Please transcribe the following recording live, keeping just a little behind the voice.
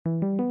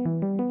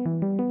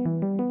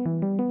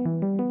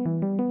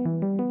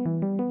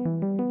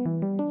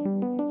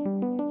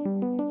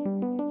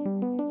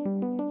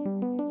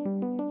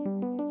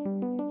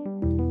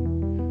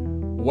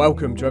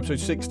Welcome to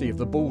episode 60 of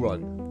the Ball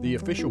Run, the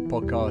official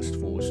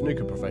podcast for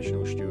snooker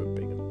professional Stuart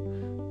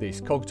Bingham. This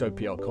Cogto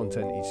PR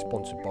content is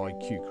sponsored by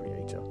Q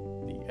Creator,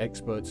 the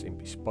experts in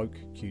bespoke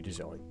cue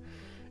design.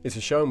 It's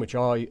a show in which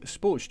I,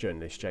 sports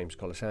journalist James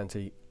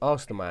Colasanti,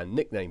 ask the man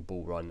nicknamed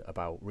Ball Run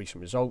about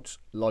recent results,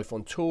 life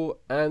on tour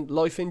and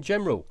life in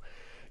general.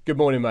 Good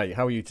morning, mate.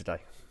 How are you today?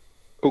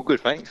 All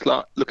good, thanks.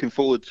 Looking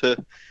forward to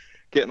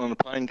getting on a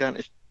plane going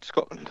to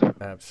Scotland.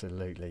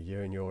 Absolutely, you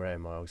and your air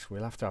miles.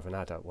 We'll have to have an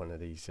adult one of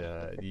these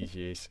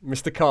years,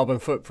 Mr. Carbon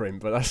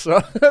Footprint, but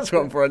that's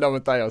one for another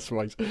day, I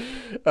suppose.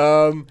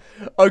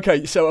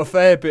 Okay, so a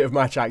fair bit of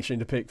match action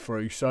to pick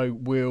through. So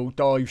we'll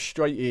dive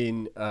straight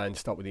in and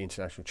start with the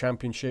International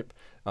Championship.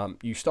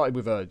 You started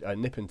with a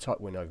nip and tuck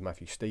win over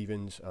Matthew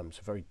Stevens. It's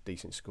a very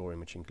decent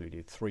scoring, which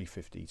included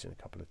 350s and a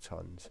couple of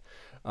tons.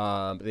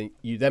 But then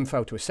you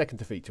fell to a second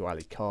defeat to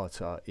Ali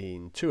Carter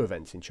in two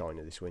events in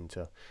China this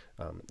winter.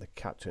 The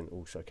captain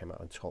also came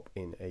out on top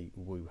in a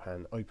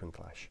Wuhan Open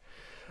clash.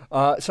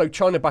 So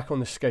China back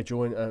on the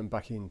schedule and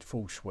back in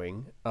full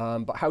swing.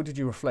 But how did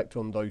you reflect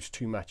on those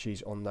two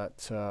matches on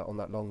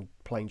that long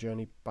plane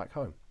journey back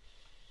home?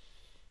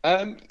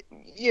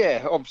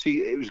 Yeah,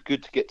 obviously it was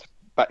good to get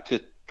back to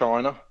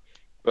China,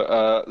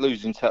 but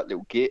losing to that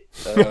little git.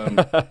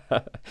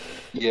 To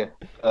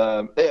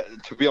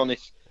be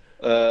honest,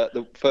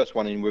 the first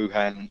one in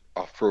Wuhan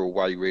I threw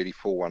away really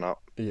 4-1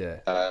 up. Yeah.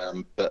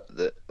 But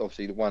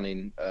obviously the one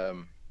in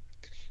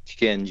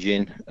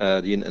Tianjin,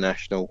 the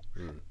international,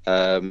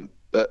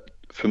 but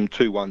from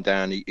 2-1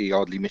 down, he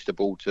hardly missed a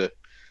ball to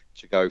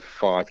go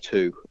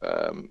 5-2.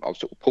 I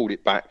sort of pulled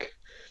it back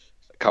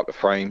a couple of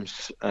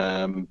frames,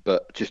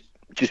 but just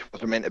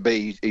wasn't meant to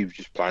be. He was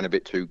just playing a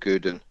bit too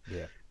good, and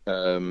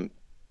he's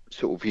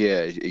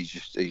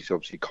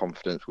obviously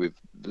confident with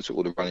the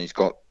sort of run he's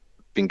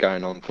been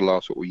going on for the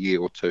last sort of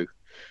year or two.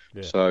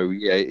 Yeah. So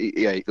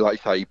like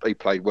I say, he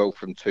played well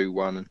from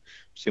 2-1, and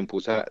simple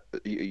as that.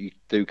 You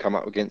do come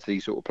up against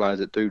these sort of players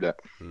that do that.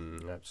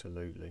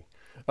 Absolutely.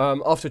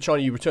 After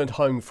China, you returned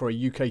home for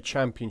a UK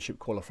Championship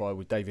qualifier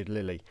with David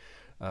Lilley.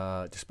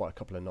 Despite a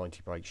couple of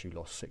 90 breaks, you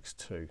lost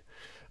 6-2.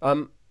 I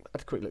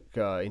had a quick look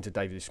into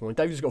David this morning.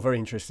 David's got a very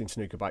interesting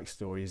snooker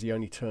backstory, as he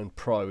only turned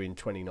pro in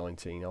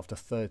 2019 after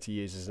 30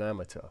 years as an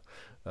amateur,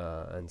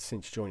 and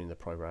since joining the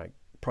pro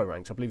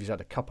ranks, I believe he's had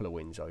a couple of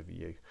wins over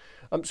you.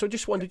 So I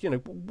just wondered,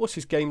 what's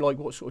his game like?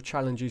 What sort of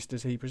challenges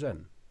does he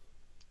present?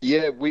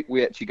 Yeah,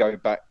 we actually go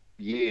back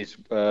years.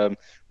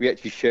 We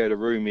actually shared a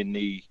room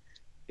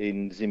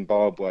in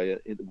Zimbabwe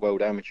at the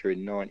World Amateur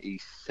in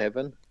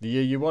 '97. The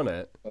year you won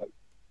it?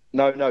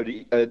 No,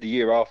 the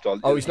year after.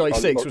 Oh, it's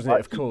 96, wasn't it?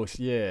 Of course,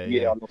 yeah.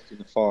 Yeah, I lost in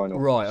the final.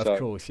 Right, of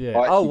course, yeah.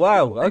 Oh,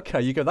 wow, okay,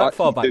 you go that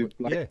far back.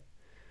 Yeah.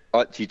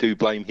 I actually do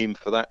blame him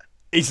for that.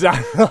 Is that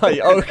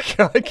right?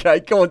 Okay,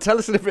 go on, tell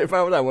us a little bit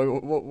about that.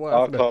 What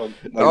happened? I can't.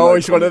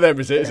 It's one of them,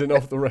 is it? Is it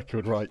off the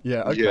record, right?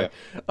 Yeah, okay. Yeah.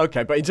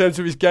 Okay, but in terms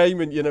of his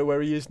game and,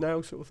 where he is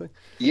now, sort of thing?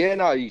 Yeah,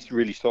 no, he's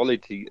really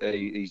solid.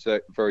 He's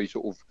a very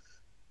sort of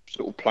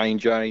plain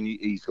Jane.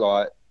 He's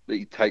like,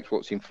 he takes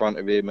what's in front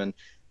of him,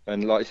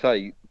 and like I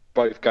say,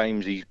 both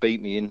games he's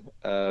beat me in.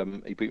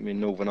 He beat me in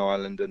Northern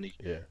Ireland, and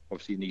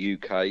obviously in the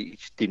UK, he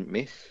just didn't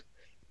miss.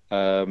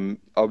 I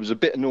was a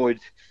bit annoyed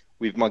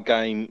with my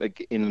game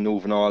in the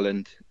Northern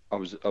Ireland. I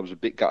was a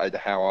bit gutted at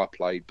how I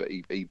played, but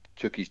he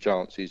took his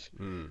chances.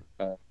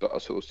 But I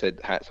sort of said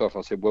hats off.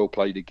 I said, well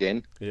played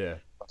again. Yeah.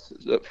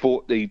 He was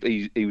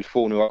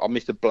 4-0. I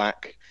missed a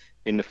black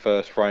in the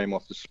first frame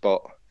off the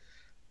spot,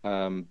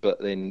 but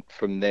then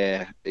from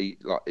there he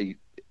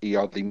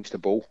hardly missed a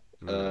ball.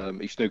 He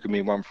snookered me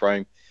in one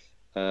frame.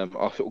 I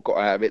sort of got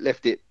out of it,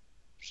 left it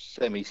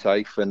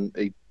semi-safe, and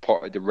he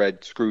potted the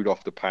red, screwed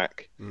off the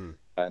pack, and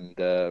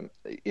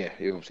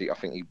obviously I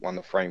think he won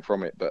the frame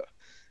from it. But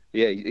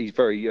yeah, he's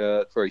very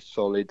very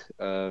solid.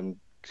 So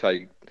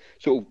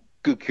sort of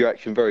good cue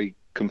action, very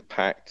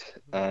compact,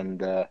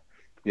 and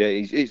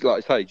he's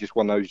like I say, just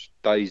one of those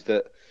days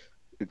that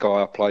the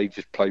guy I played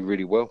just played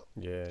really well.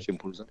 Yeah,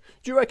 simple as that.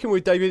 Do you reckon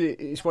with David,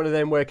 it's one of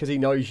them where because he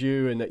knows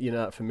you and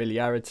that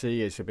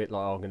familiarity, it's a bit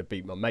like, I'm going to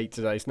beat my mate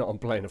today. It's not I'm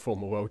playing a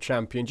former world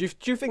champion. Do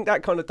you think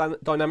that kind of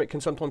dynamic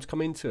can sometimes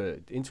come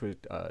into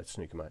a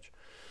snooker match?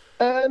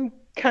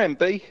 Can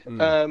be.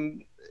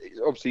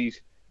 Obviously,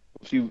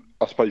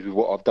 I suppose with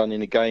what I've done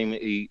in the game,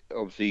 he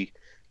obviously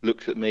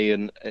looks at me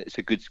and it's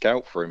a good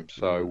scout for him.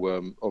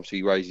 So obviously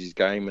he raises his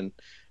game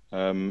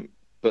and.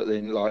 But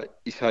then, like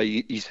you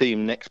say, you see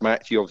him next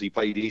match. He obviously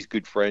played his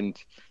good friend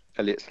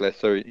Elliot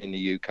Slesser in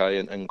the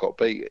UK and got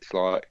beat. It's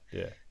like,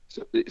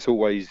 it's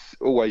always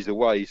the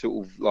way.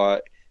 Sort of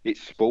like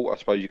it's sport. I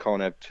suppose you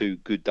can't have two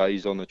good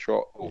days on the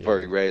trot, or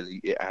very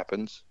rarely it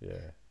happens.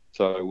 Yeah.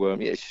 So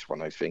it's just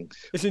one of those things.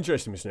 It's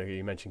interesting, Mr. Snooker.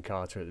 You mentioned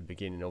Carter at the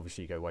beginning.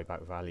 Obviously, you go way back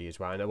with Ali as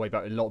well, and way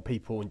back with a lot of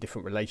people in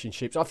different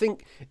relationships. I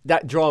think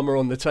that drama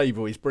on the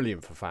table is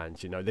brilliant for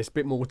fans. There's a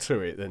bit more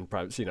to it than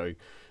perhaps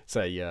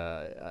say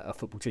a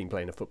football team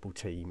playing a football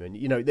team, and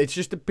there's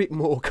just a bit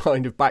more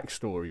kind of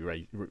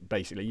backstory.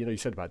 Basically, you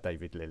said about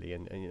David Lilley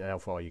and how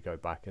far you go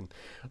back, and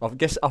I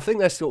think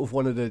that's sort of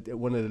one of the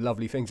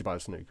lovely things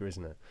about snooker,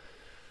 isn't it?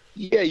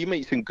 Yeah, you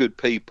meet some good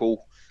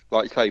people.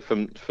 Like say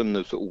from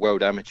the sort of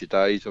world amateur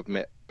days, I've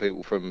met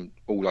people from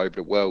all over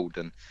the world,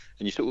 and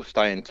you sort of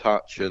stay in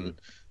touch, Mm.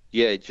 and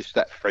yeah, just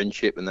that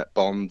friendship and that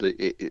bond.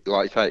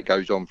 Like I say, it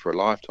goes on for a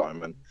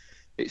lifetime, and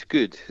it's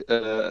good.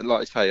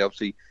 Like I say,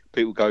 obviously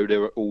people go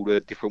there all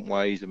the different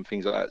ways and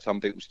things like that. Some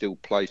people still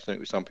play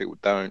snooker, some people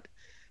don't,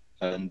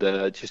 and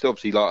just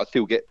obviously like I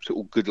still get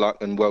sort of good luck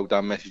and well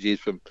done messages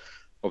from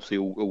obviously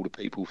all the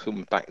people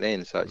from back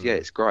then. So yeah, Mm.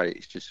 it's great.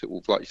 It's just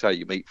sort of like you say,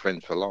 you meet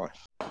friends for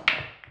life.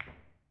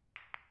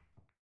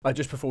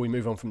 Just before we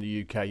move on from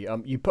the UK,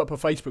 you put up a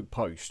Facebook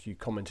post. You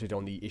commented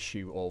on the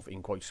issue of,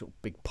 in quotes, sort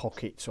of big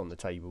pockets on the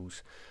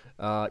tables.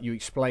 You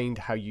explained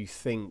how you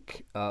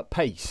think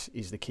pace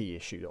is the key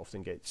issue that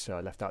often gets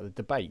left out of the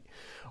debate.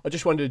 I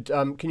just wondered,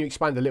 can you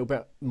expand a little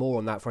bit more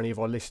on that for any of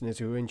our listeners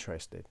who are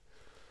interested?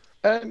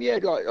 Yeah,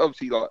 like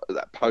obviously, like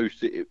that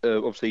post.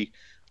 Obviously,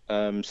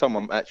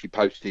 someone actually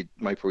posted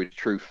maybe the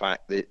true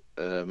fact that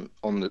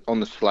on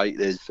the slate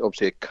there's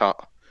obviously a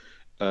cut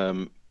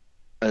um,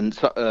 and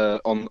so,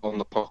 on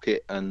the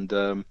pocket,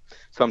 and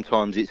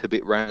sometimes it's a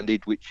bit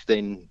rounded, which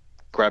then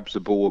grabs the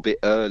ball a bit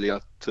earlier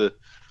to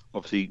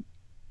obviously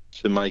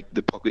to make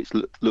the pockets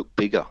look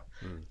bigger.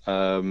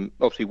 Mm.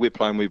 Obviously, we're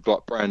playing with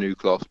like brand new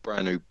glass,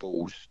 brand new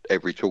balls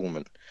every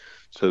tournament,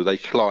 so they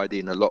slide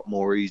in a lot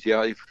more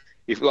easier.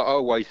 If like I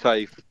always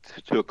say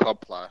to a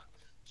club player,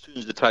 as soon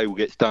as the table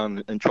gets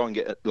done and try and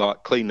get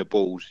like clean the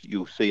balls,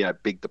 you'll see how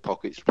big the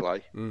pockets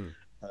play.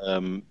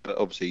 Mm. But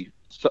obviously,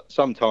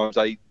 sometimes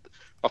I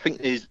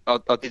think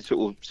I did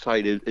sort of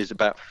say there's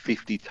about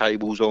 50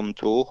 tables on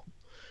tour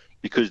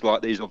because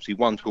like there's obviously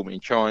one tournament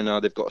in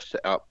China, they've got to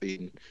set up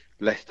in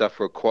Leicester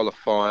for a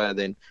qualifier.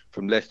 Then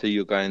from Leicester,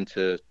 you're going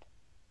to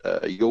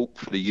York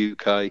for the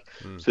UK.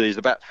 Mm. So there's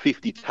about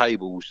 50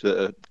 tables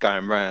that are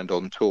going round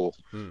on tour,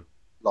 Mm.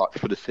 like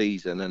for the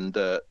season, and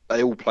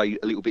they all play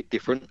a little bit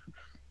different.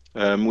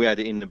 We had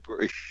it in the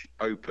British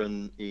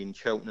Open in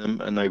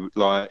Cheltenham, and they were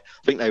like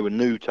I think they were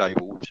new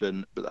tables,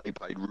 and but they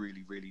played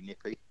really really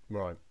nippy,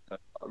 Right.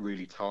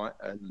 really tight,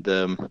 and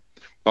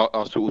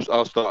I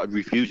started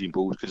refusing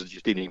balls because I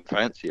just didn't even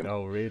fancy them.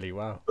 Oh, really?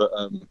 Wow.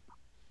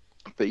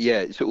 But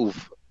yeah, it's sort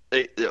of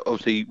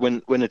obviously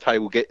when the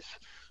table gets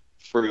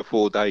 3 or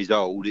 4 days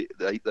old,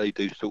 they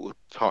do sort of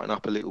tighten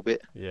up a little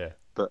bit. Yeah.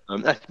 But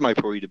that's maybe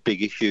probably the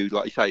big issue.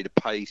 Like you say, the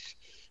pace.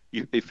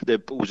 If the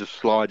balls are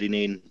sliding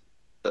in,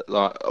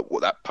 like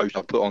what that post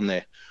I put on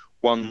there,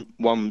 one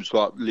was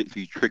like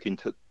literally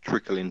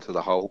trickle into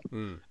the hole,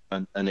 Mm.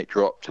 and it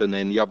dropped, and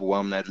then the other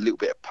one had a little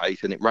bit of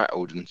pace and it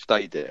rattled and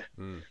stayed there.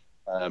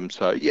 Mm.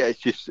 So yeah, it's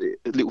just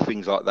little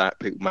things like that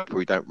people maybe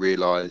probably don't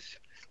realise.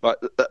 Like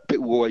that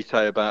people always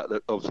say about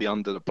obviously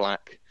under the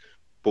black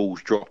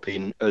balls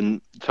dropping,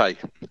 and say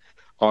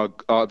I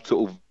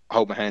sort of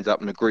hold my hands up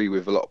and agree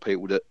with a lot of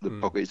people that the Mm.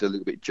 pocket is a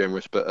little bit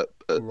generous, but at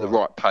the Right.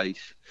 right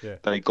pace, Yeah.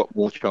 they got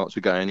more chance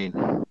of going in.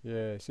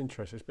 Yeah, it's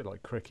interesting. It's a bit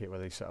like cricket where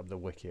they set up the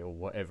wicket or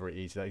whatever it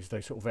is. Those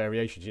sort of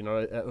variations,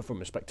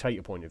 from a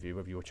spectator point of view,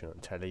 whether you're watching it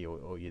on telly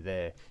or you're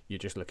there, you're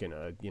just looking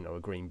at a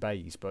green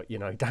baize. But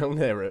down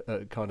there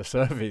at kind of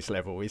surface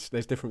level,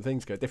 there's different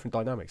things, different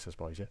dynamics, I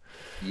suppose. Yeah.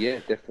 Yeah,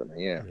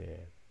 definitely. Yeah. Yeah.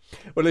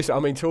 Well, listen. I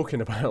mean,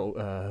 talking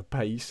about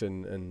pace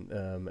and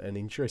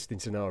interesting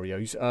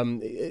scenarios.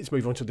 Let's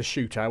move on to the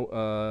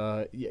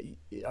shootout.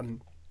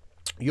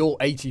 Your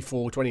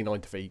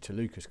 84-29 defeat to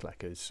Lucas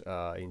Kleckers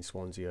in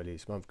Swansea earlier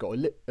this month got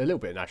a little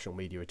bit of national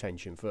media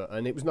attention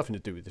and it was nothing to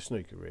do with the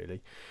snooker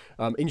really.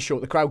 In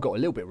short, the crowd got a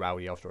little bit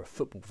rowdy after a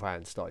football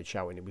fan started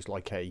shouting it was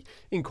like a,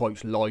 in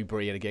quotes,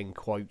 library, and again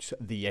quotes,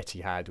 the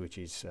Etihad, which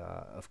is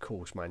of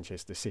course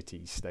Manchester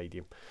City's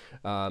stadium,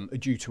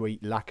 due to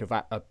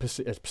a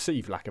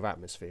perceived lack of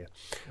atmosphere.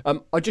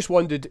 I just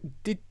wondered,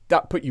 did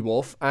that put you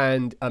off?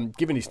 And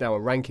given it's now a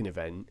ranking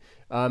event,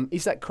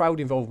 is that crowd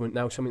involvement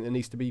now something that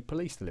needs to be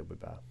policed a little bit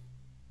better?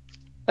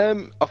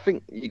 I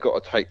think you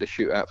got to take the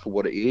shootout for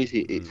what it is.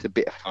 It's a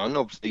bit of fun.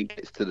 Obviously, it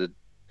gets to the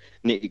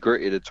nitty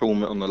gritty of the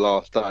tournament on the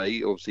last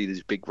day. Obviously,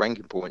 there's big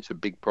ranking points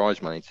and big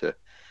prize money to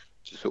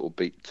sort of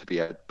be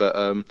had. But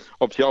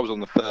obviously, I was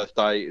on the first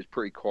day. It was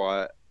pretty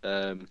quiet.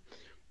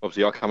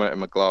 Obviously, I come out with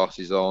my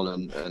glasses on,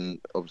 and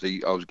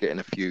obviously, I was getting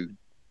a few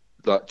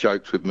like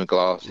jokes with my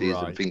glasses and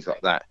Right. things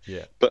like that.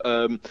 Yeah. But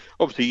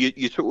obviously,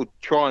 you sort of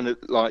trying to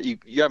like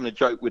you're having a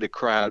joke with a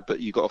crowd,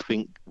 but you got to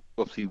think.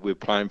 Obviously, we're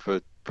playing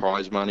for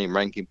prize money and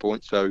ranking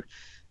points, so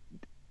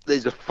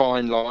there's a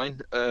fine line.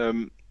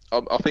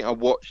 I think I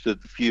watched a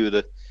few of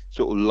the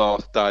sort of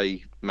last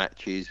day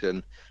matches,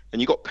 and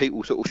you got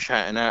people sort of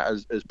shouting out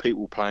as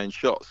people playing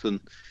shots,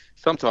 and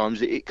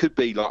sometimes it could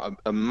be like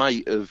a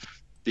mate of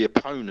the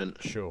opponent,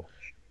 Sure.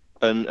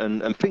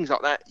 and things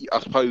like that. I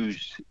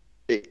suppose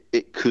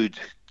it could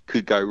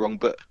go wrong,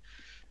 but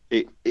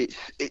it's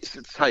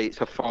say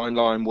it's a fine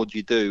line. What do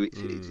you do?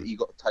 You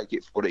got to take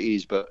it for what it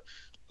is, but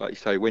like you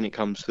say, when it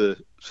comes to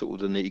sort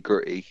of the nitty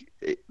gritty,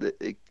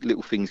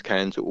 little things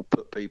can sort of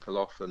put people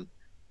off,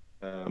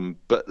 and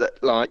but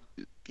that, like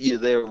you're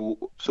there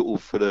all, sort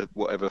of for the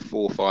whatever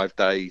 4 or 5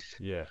 days.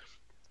 Yeah.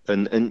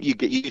 and you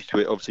get used to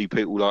it. Obviously,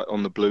 people like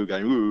on the blue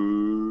going,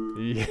 ooh,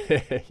 Yeah,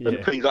 and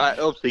yeah, things like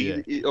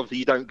that. yeah. Obviously,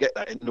 you don't get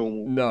that in No,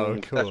 of normal.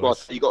 That's why I course.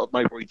 say you got to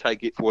maybe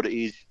take it for what it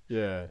is.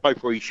 Yeah.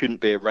 Maybe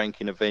shouldn't be a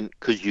ranking event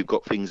because you've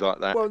got things like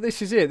that. Well,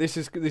 this is it. This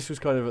was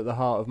kind of at the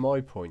heart of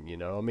my point.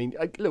 I mean,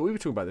 look, we were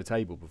talking about the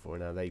table before,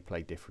 and how they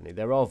play differently.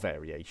 There are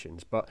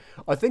variations, but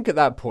I think at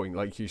that point,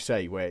 like you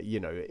say, where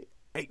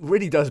it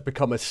really does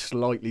become a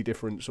slightly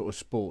different sort of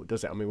sport,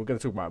 does it? I mean, we're going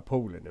to talk about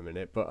pool in a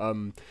minute, but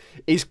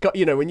it's got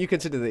when you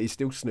consider that it's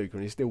still snooker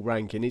and it's still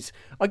ranking,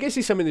 I guess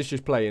it's something that's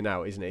just playing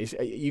out, isn't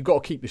it? You've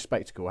got to keep the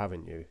spectacle,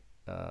 haven't you?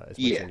 As much as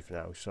Yeah. anything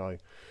else. So.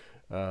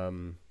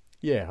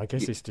 Yeah, I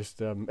guess it's just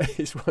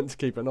it's one to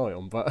keep an eye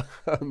on, but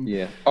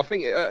Yeah, I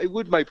think it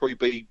would maybe probably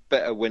be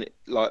better when it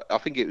I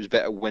think it was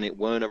better when it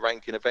weren't a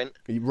ranking event.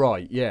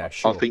 right, yeah, I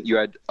sure, think you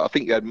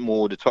had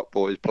more of the top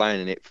boys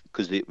playing in it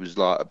because it was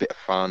like a bit of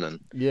fun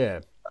yeah,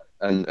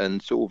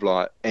 and sort of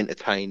like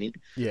entertaining.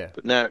 yeah,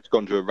 But now it's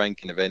gone to a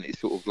ranking event.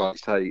 It's sort of like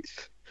say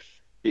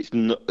it's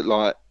not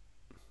like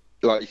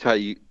you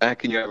say. How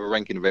can you have a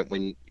ranking event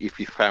when if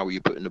you foul you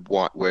put in the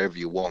white wherever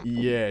you want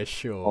yeah,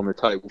 sure, on the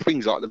table?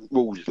 Things like the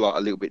rules is like a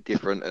little bit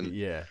different and.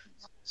 yeah,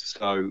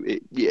 So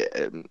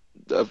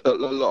a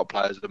lot of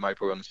players are maybe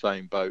on the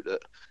same boat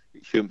that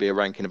it shouldn't be a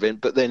ranking event,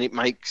 but then it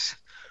makes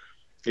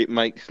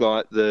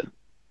like the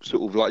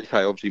sort of like you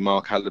say, obviously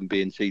Mark Allen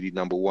being seeded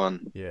number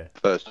one yeah,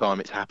 first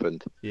time it's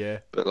happened, yeah,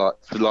 but like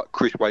for like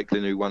Chris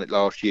Wakelin who won it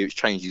last year, it's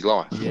changed his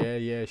life. yeah,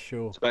 yeah,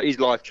 sure. So that is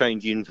life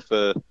changing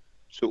for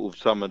sort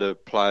of some of the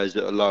players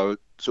that are low,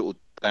 sort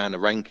of down the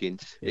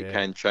rankings. It Yeah,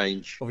 can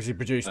change. obviously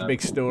produced a Um,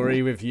 big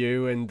story with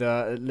you and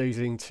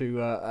losing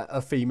to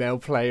a female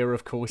player,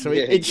 of course. So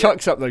yeah, it yeah,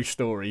 chucks up those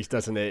stories,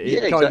 doesn't it? yeah,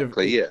 It kind of,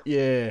 exactly, yeah.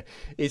 yeah,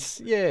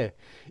 it's yeah,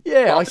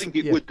 But I think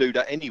it yeah, would do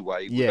that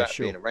anyway yeah, without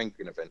being sure, a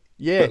ranking event.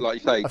 yeah. But like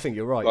you say, I think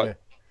you're right. like Yeah.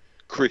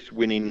 Chris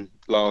winning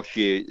last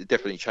year it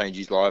definitely changed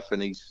his life,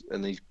 and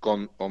he's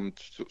gone on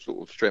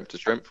sort of strength to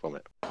strength from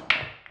it.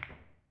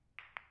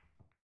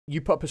 You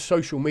put up a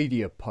social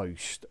media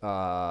post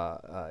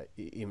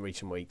in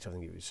recent weeks, I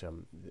think it was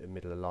the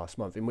middle of last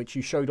month, in which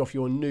you showed off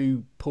your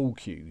new pool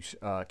cues,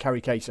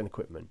 carry case and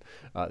equipment.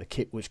 The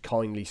kit was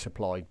kindly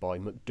supplied by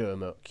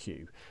McDermott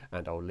Q,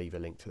 and I'll leave a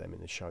link to them in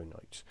the show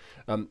notes.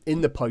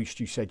 In the post,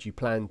 you said you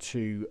plan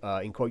to,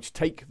 in quotes,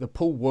 take the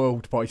pool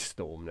world by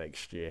storm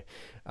next year,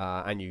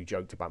 and you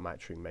joked about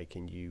Matchroom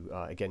making you,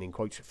 again in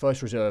quotes,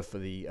 first reserve for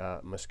the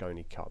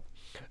Mosconi Cup.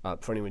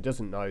 For anyone who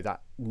doesn't know,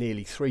 that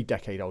nearly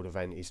 3-decade-old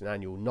event is an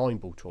annual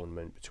 9-ball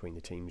tournament between the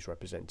teams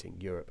representing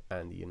Europe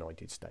and the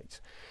United States.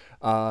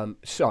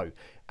 So,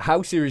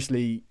 how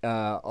seriously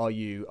are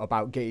you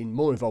about getting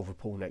more involved with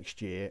pool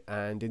next year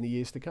and in the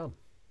years to come?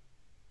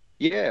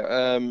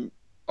 Yeah,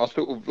 I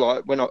sort of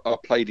like when I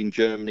played in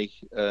Germany,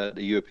 the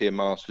European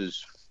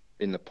Masters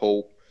in the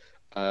pool.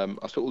 I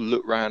sort of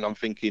look round. I'm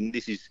thinking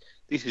this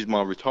is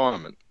my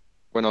retirement.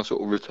 When I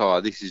sort of retire,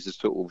 this is the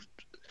sort of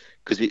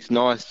because it's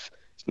nice,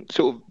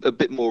 sort of a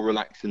bit more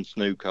relaxed than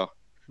snooker.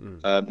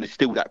 Mm. There's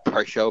still that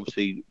pressure,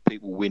 obviously,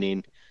 people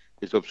winning.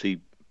 There's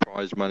obviously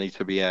prize money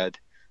to be had,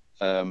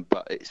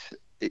 but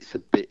it's a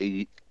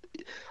bit.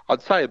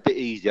 I'd say a bit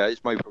easier.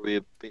 It's maybe probably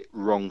a bit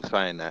wrong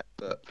saying that,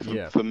 but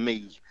Yeah. for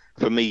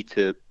me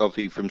to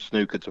obviously from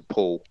snooker to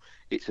pool,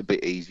 it's a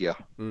bit easier.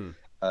 Mm.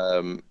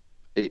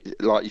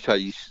 Like you say,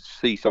 you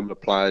see some of the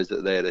players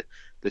that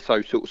they're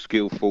so sort of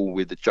skillful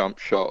with the jump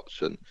shots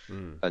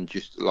Mm. and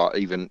just like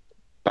even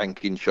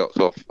banking shots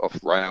off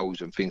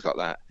rails and things like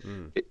that.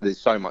 Mm. There's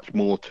so much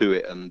more to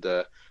it, and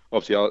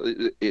obviously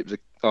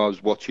I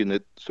was watching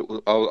the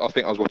sort of I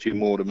think I was watching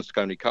more the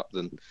Mosconi Cup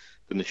than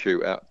the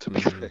shootout to be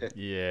fair.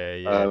 Yeah,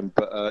 yeah.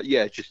 But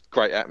yeah, just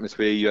great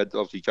atmosphere. You had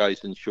obviously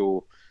Jason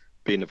Shaw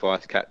being the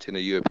vice captain of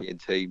the European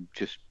team,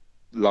 just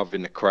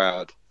loving the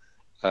crowd,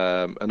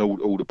 and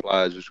all the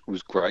players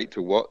was great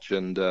to watch,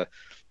 and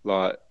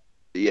like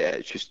yeah,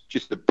 it's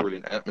just a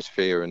brilliant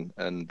atmosphere, and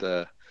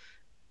it's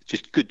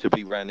just good to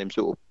be around them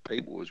sort of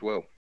people as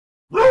well.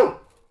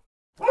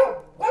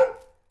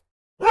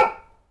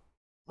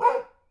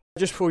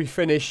 Just before we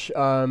finish,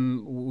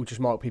 we'll just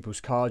mark people's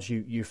cards.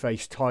 You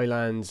face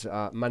Thailand's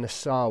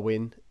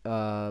Manasarwin.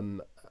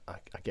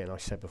 Again, I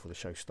said before the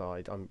show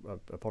started, I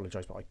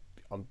apologise, but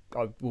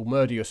I will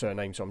murder your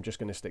surname, so I'm just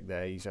going to stick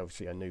there. He's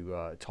obviously a new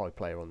Thai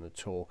player on the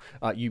tour.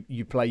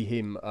 You play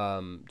him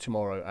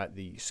tomorrow at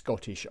the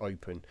Scottish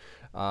Open,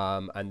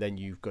 and then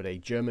you've got a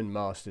German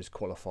Masters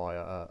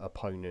qualifier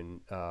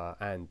opponent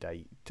and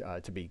date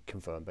to be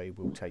confirmed, but it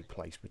will take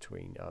place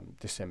between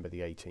December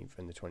the 18th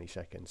and the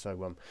 22nd.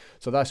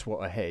 So that's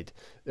what's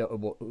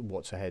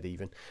ahead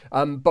even.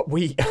 But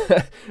we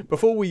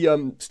before we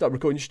start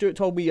recording, Stuart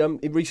told me in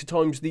recent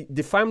times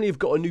the family have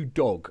got a new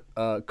dog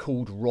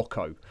called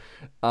Rocco.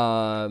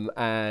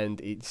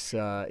 And it's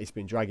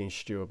been dragging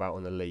Stu about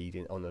on the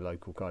lead on the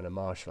local kind of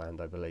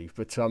marshland, I believe.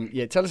 But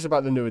yeah, tell us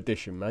about the new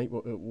addition, mate.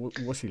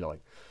 What's he like?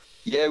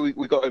 Yeah,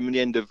 we got him in the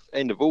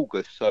end of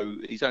August, so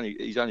he's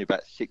only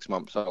about 6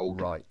 months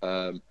old. Right.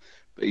 But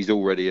he's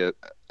already a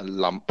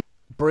lump.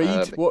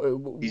 Breed? What?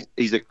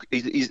 He's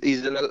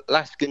an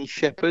Alaskan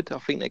Shepherd, I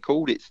think they're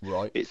called.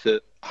 It's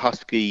a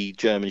Husky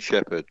German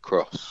Shepherd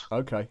cross.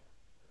 Okay.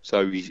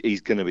 So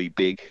he's going to be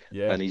big,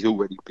 Yeah. and he's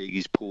already big.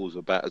 His paws are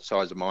about the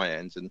size of my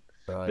hands, and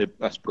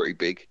that's pretty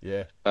big.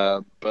 Yeah.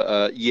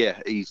 But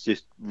he's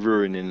just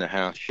ruining the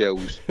house.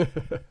 Shell's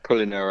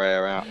pulling her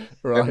hair out.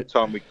 Right. Every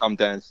time we come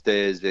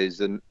downstairs, there's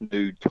a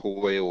new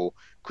toy or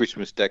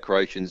Christmas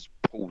decorations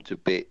pulled to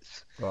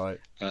bits. Right.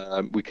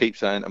 We keep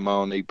saying to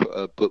Marnie, put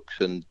her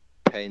books and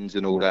pens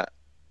and all that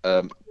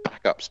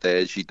back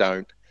upstairs. She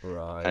don't.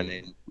 Right. And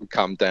then we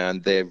come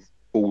down, they're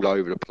all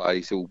over the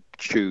place, all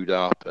chewed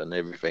up and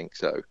everything.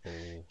 So,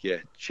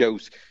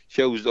 Shell's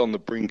on the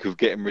brink of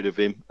getting rid of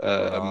him.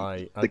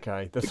 Right.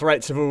 Okay. The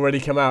threats have already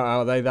come out,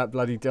 are they? That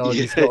bloody dog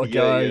has got to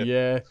go.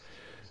 Yeah.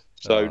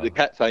 So the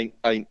cats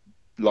ain't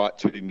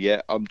liked with him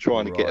yet. I'm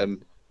trying to get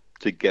them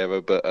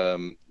together, but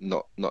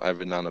not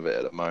having none of it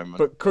at the moment.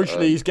 But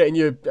crucially, he's getting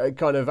you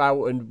kind of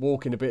out and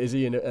walking a bit, is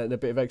he, and a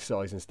bit of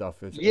exercise and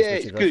stuff.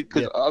 It's good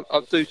because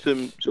I'll do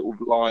some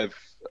sort of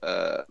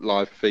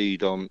live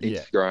feed on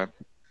Instagram.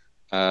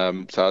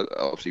 So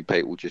obviously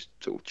people just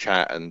sort of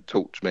chat and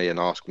talk to me and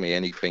ask me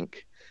anything,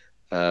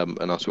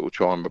 and I sort of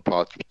try and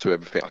reply to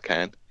everything I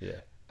can.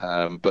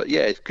 But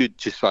it's good,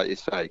 just like you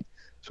say.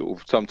 Sort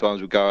of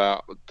sometimes we go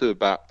out, do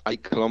about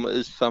 8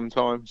 kilometres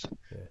sometimes,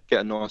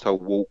 get a nice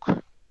old walk,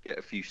 get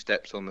a few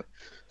steps on the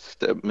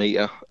step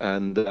meter,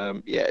 and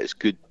it's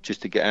good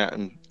just to get out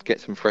and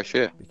get some fresh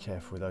air. Be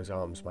careful with those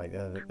arms, mate.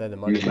 They're the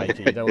money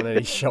maker. You don't want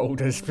any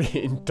shoulders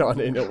being done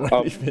in or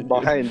anything.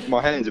 My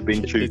hands have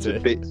been chewed to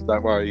bits.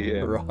 Don't worry.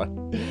 Yeah.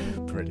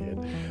 Right,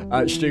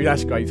 brilliant. Stu,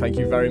 that's great. Thank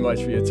you very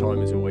much for your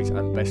time as always,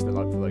 and best of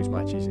luck for those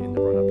matches in the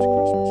run up to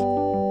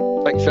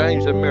Christmas. Thanks,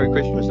 James, and Merry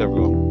Christmas,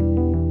 everyone.